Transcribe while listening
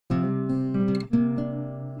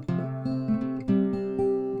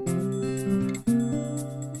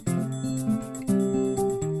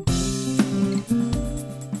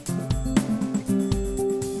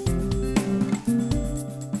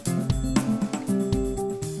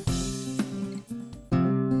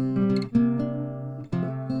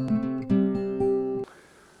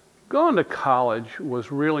Going to college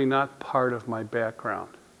was really not part of my background.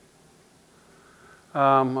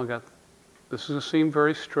 This is going to seem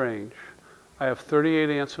very strange. I have 38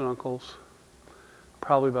 aunts and uncles,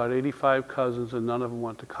 probably about 85 cousins, and none of them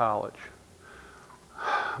went to college.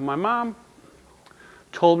 My mom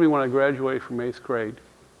told me when I graduated from 8th grade,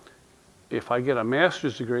 if I get a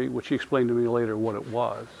master's degree, which she explained to me later what it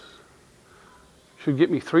was, she would get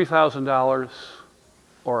me $3,000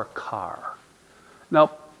 or a car.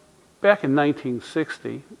 Now, back in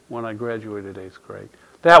 1960, when I graduated 8th grade,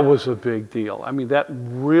 that was a big deal. I mean, that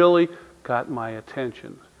really got my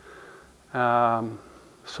attention.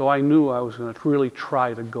 So I knew I was going to really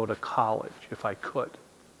try to go to college if I could.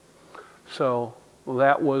 So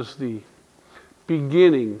that was the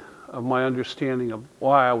beginning of my understanding of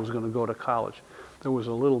why I was going to go to college. There was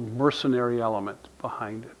a little mercenary element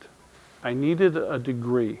behind it. I needed a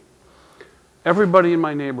degree. Everybody in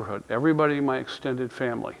my neighborhood, everybody in my extended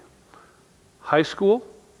family, high school,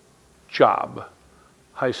 job.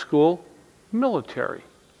 High school, military.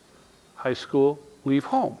 High school, leave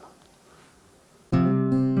home.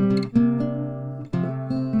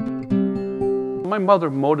 My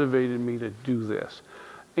mother motivated me to do this.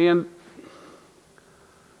 And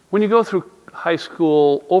when you go through high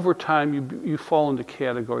school, over time you fall into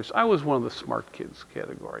categories. I was one of the smart kids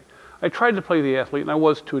category. I tried to play the athlete, and I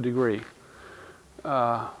was to a degree.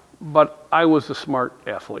 But I was a smart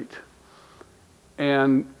athlete.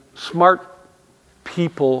 And smart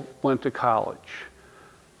people went to college.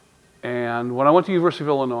 And when I went to the University of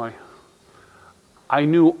Illinois, I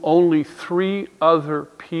knew only 3 other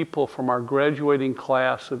people from our graduating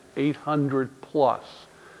class of 800 plus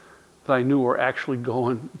that I knew were actually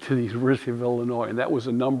going to the University of Illinois. And that was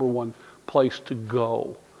the #1 place to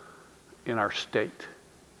go in our state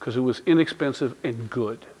because it was inexpensive and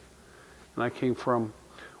good. And I came from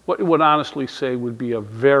what I would honestly say would be a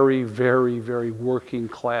very, very, very working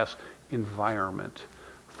class environment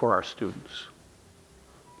for our students.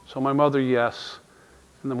 So my mother, yes,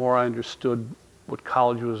 and the more I understood what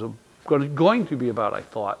college was going to be about, I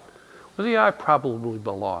thought, well, yeah, I probably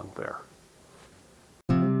belong there.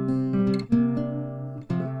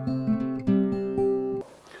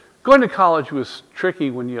 Going to college was tricky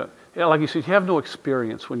when like you said, you have no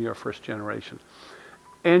experience when you're a first generation.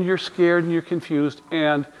 And you're scared and you're confused.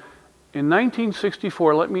 And in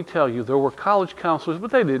 1964, let me tell you, there were college counselors,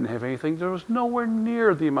 but they didn't have anything. There was nowhere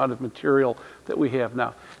near the amount of material that we have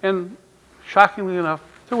now. And shockingly enough,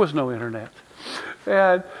 there was no internet.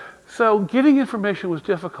 And so getting information was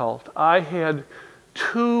difficult. I had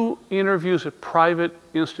 2 interviews at private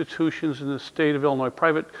institutions in the state of Illinois,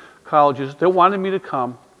 private colleges that wanted me to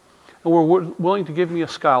come and were willing to give me a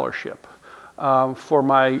scholarship for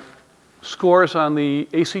my scores on the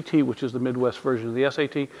ACT, which is the Midwest version of the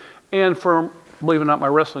SAT, and for, believe it or not, my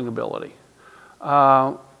wrestling ability.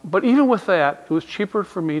 But even with that, it was cheaper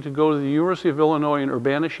for me to go to the University of Illinois in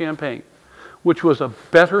Urbana-Champaign, which was a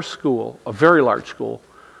better school, a very large school.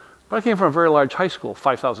 But I came from a very large high school,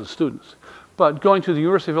 5,000 students. But going to the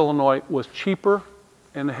University of Illinois was cheaper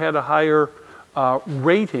and had a higher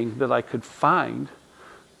rating that I could find.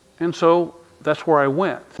 And so that's where I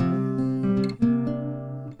went.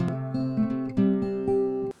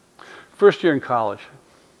 First year in college.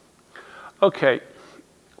 Okay,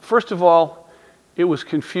 first of all, it was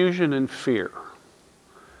confusion and fear.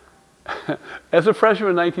 As a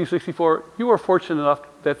freshman in 1964, you were fortunate enough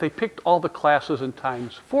that they picked all the classes and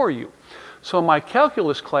times for you. So my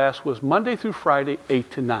calculus class was Monday through Friday,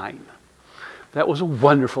 8 to 9. That was a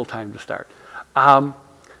wonderful time to start.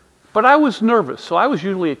 But I was nervous, so I was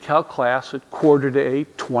usually at calc class at 7:45,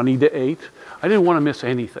 20 to 8. I didn't want to miss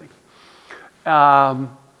anything.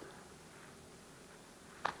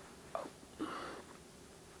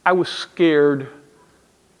 I was scared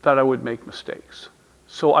that I would make mistakes.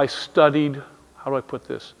 So I studied, how do I put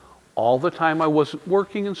this, all the time I wasn't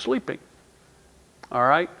working and sleeping. All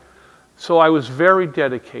right? So I was very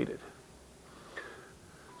dedicated.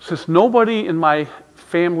 Since nobody in my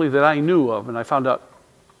family that I knew of, and I found out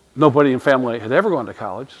nobody in family had ever gone to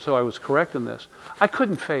college, so I was correct in this, I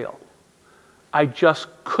couldn't fail. I just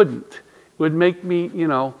couldn't. It would make me,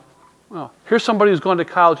 well, here's somebody who's gone to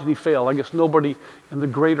college and he failed. I guess nobody in the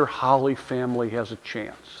greater Holle family has a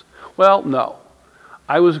chance. Well, no.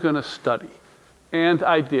 I was going to study. And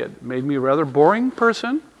I did. It made me a rather boring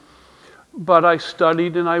person, but I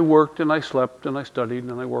studied and I worked and I slept and I studied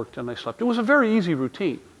and I worked and I slept. It was a very easy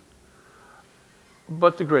routine,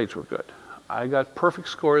 but the grades were good. I got perfect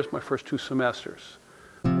scores my first 2 semesters.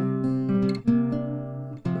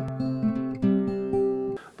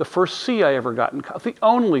 The first C I ever got in college, the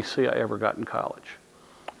only C I ever got in college.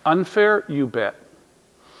 Unfair, you bet.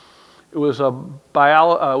 It was a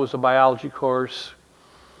biology course.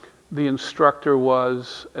 The instructor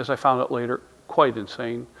was, as I found out later, quite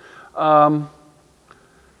insane. The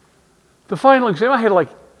final exam, I had like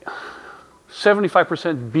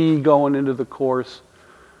 75% B going into the course.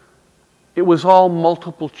 It was all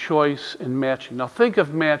multiple choice and matching. Now think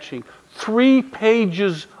of matching. 3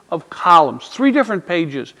 pages of columns, 3 different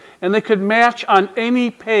pages, and they could match on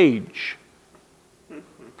any page.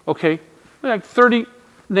 Okay, like 30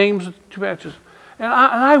 names, 2 matches. And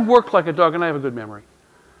I worked like a dog, and I have a good memory.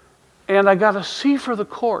 And I got a C for the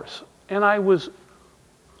course. And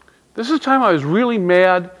this is the time I was really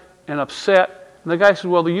mad and upset. And the guy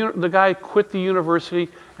said, well, the guy quit the university,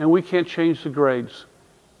 and we can't change the grades.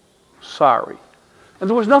 Sorry. And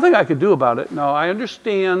there was nothing I could do about it. Now, I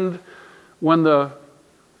understand when the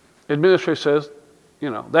administrator says, you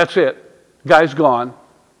know, that's it, guy's gone.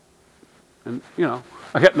 And, you know,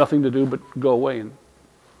 I got nothing to do but go away and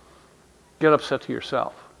get upset to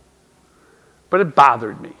yourself. But it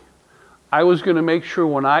bothered me. I was going to make sure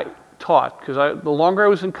when I taught, because the longer I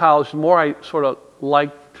was in college, the more I sort of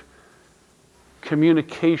liked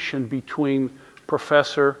communication between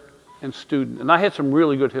professor and student. And I had some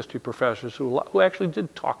really good history professors who actually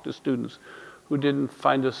did talk to students, who didn't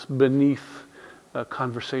find us beneath a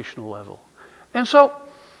conversational level. And so,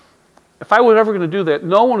 if I was ever going to do that,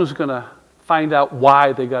 no one was going to find out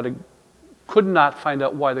why they could not find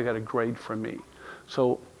out why they got a grade from me.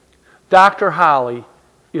 So, Dr. Holle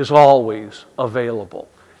is always available.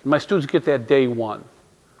 And my students get that day 1.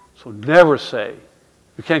 So never say,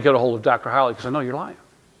 you can't get a hold of Dr. Holle, because I know you're lying.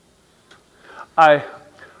 I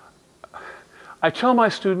tell my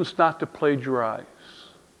students not to plagiarize,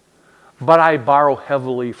 but I borrow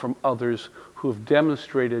heavily from others who have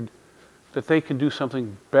demonstrated that they can do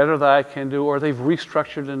something better than I can do, or they've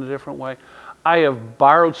restructured in a different way. I have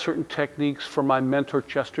borrowed certain techniques from my mentor,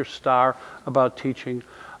 Chester Starr, about teaching.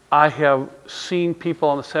 I have seen people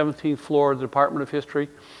on the 17th floor of the Department of History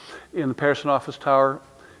in the Patterson Office Tower.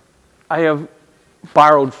 I have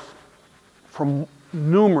borrowed from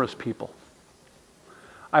numerous people.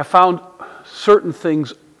 I found certain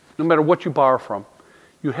things, no matter what you borrow from,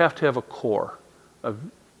 you have to have a core of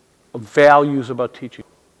values about teaching.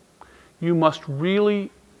 You must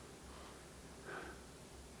really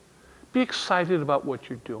be excited about what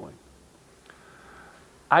you're doing.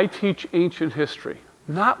 I teach ancient history,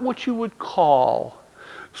 not what you would call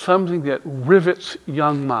something that rivets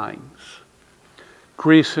young minds.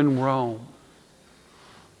 Greece and Rome.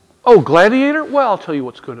 Oh, Gladiator? Well, I'll tell you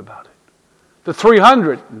what's good about it. The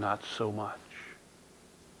 300? Not so much.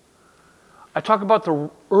 I talk about the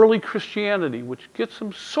early Christianity, which gets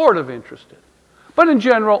them sort of interested. But in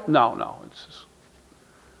general, no.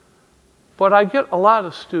 But I get a lot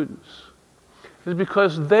of students is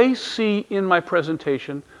because they see in my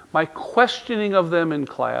presentation my questioning of them in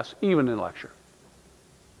class, even in lecture,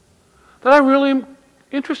 that I really am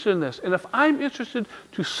interested in this. And if I'm interested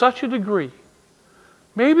to such a degree,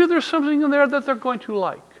 maybe there's something in there that they're going to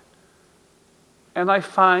like. And I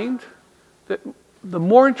find that the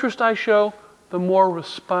more interest I show, the more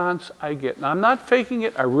response I get. Now, I'm not faking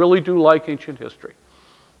it. I really do like ancient history.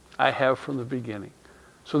 I have from the beginning.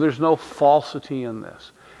 So there's no falsity in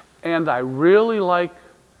this. And I really like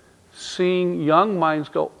seeing young minds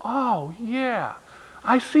go, oh, yeah,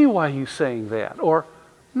 I see why he's saying that. Or,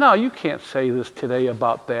 no, you can't say this today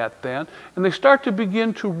about that then. And they start to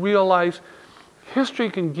begin to realize history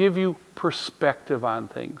can give you perspective on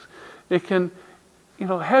things. It can,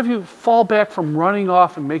 have you fall back from running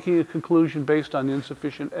off and making a conclusion based on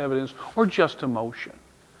insufficient evidence or just emotion.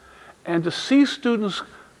 And to see students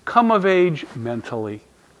come of age mentally,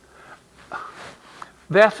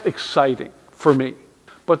 that's exciting for me.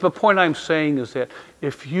 But the point I'm saying is that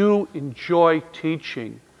if you enjoy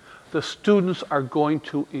teaching, the students are going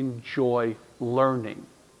to enjoy learning.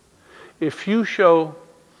 If you show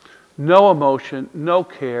no emotion, no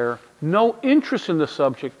care, no interest in the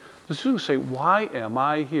subject, the students say, why am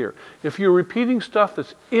I here? If you're repeating stuff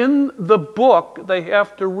that's in the book they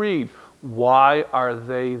have to read, why are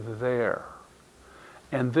they there?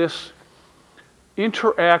 And this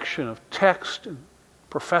interaction of text and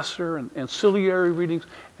professor and ancillary readings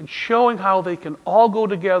and showing how they can all go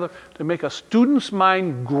together to make a student's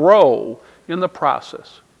mind grow in the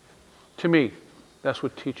process. To me, that's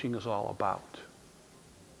what teaching is all about.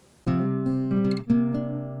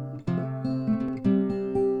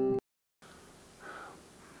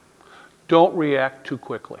 Don't react too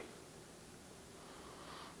quickly.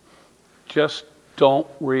 Just don't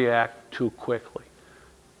react too quickly.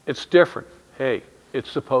 It's different. Hey,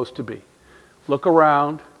 it's supposed to be. Look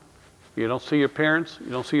around. You don't see your parents.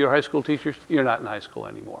 You don't see your high school teachers. You're not in high school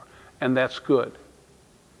anymore. and that's good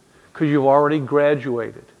because you've already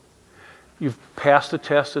graduated. You've passed the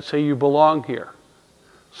tests that say you belong here.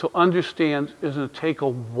 So understand it's going to take a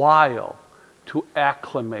while to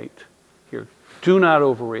acclimate here. Do not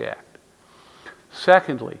overreact.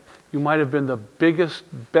 Secondly, you might have been the biggest,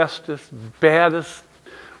 bestest, baddest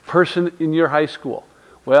person in your high school.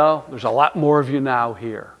 Well, there's a lot more of you now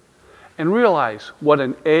here. And realize what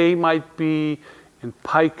an A might be in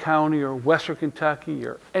Pike County or Western Kentucky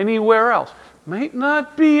or anywhere else. Might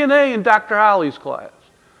not be an A in Dr. Holle's class.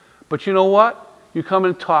 But you know what? You come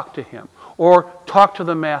and talk to him, or talk to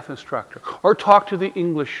the math instructor, or talk to the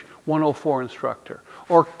English 104 instructor,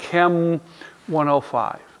 or Chem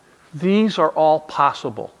 105. These are all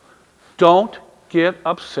possible. Don't get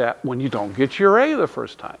upset when you don't get your A the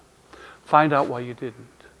first time. Find out why you didn't.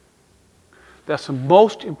 That's the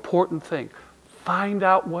most important thing. Find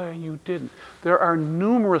out why you didn't. There are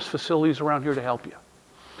numerous facilities around here to help you.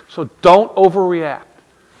 So don't overreact.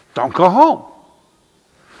 Don't go home.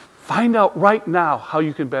 Find out right now how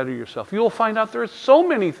you can better yourself. You'll find out there are so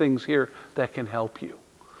many things here that can help you.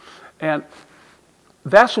 And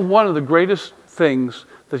that's one of the greatest things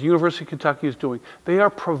that the University of Kentucky is doing. They are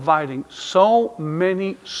providing so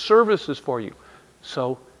many services for you.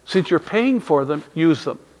 So since you're paying for them, use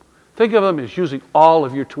them. Think of them as using all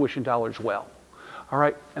of your tuition dollars well. All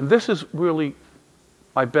right? And this is really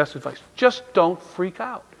my best advice. Just don't freak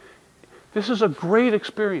out. This is a great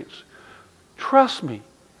experience. Trust me.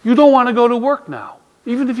 You don't want to go to work now,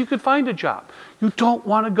 even if you could find a job. You don't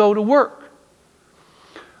want to go to work.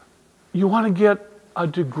 You want to get a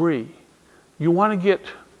degree. You want to get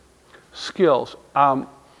skills. I've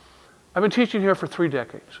been teaching here for 3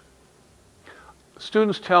 decades.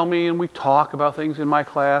 Students tell me, and we talk about things in my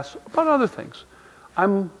class, about other things.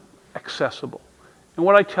 I'm accessible. And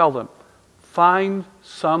what I tell them, find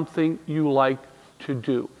something you like to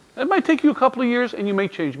do. It might take you a couple of years, and you may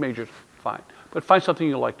change majors, fine. But find something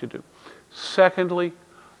you like to do. Secondly,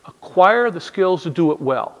 acquire the skills to do it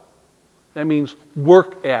well. That means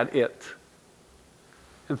work at it.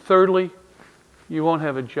 And thirdly, you won't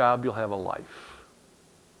have a job, you'll have a life.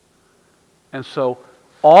 And so,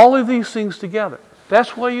 all of these things together,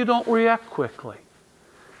 that's why you don't react quickly.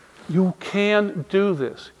 You can do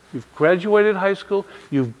this. You've graduated high school,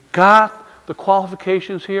 you've got the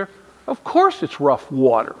qualifications here. Of course it's rough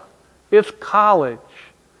water. It's college.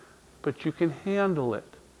 But you can handle it.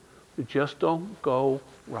 You just don't go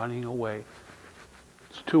running away.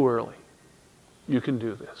 It's too early. You can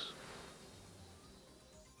do this.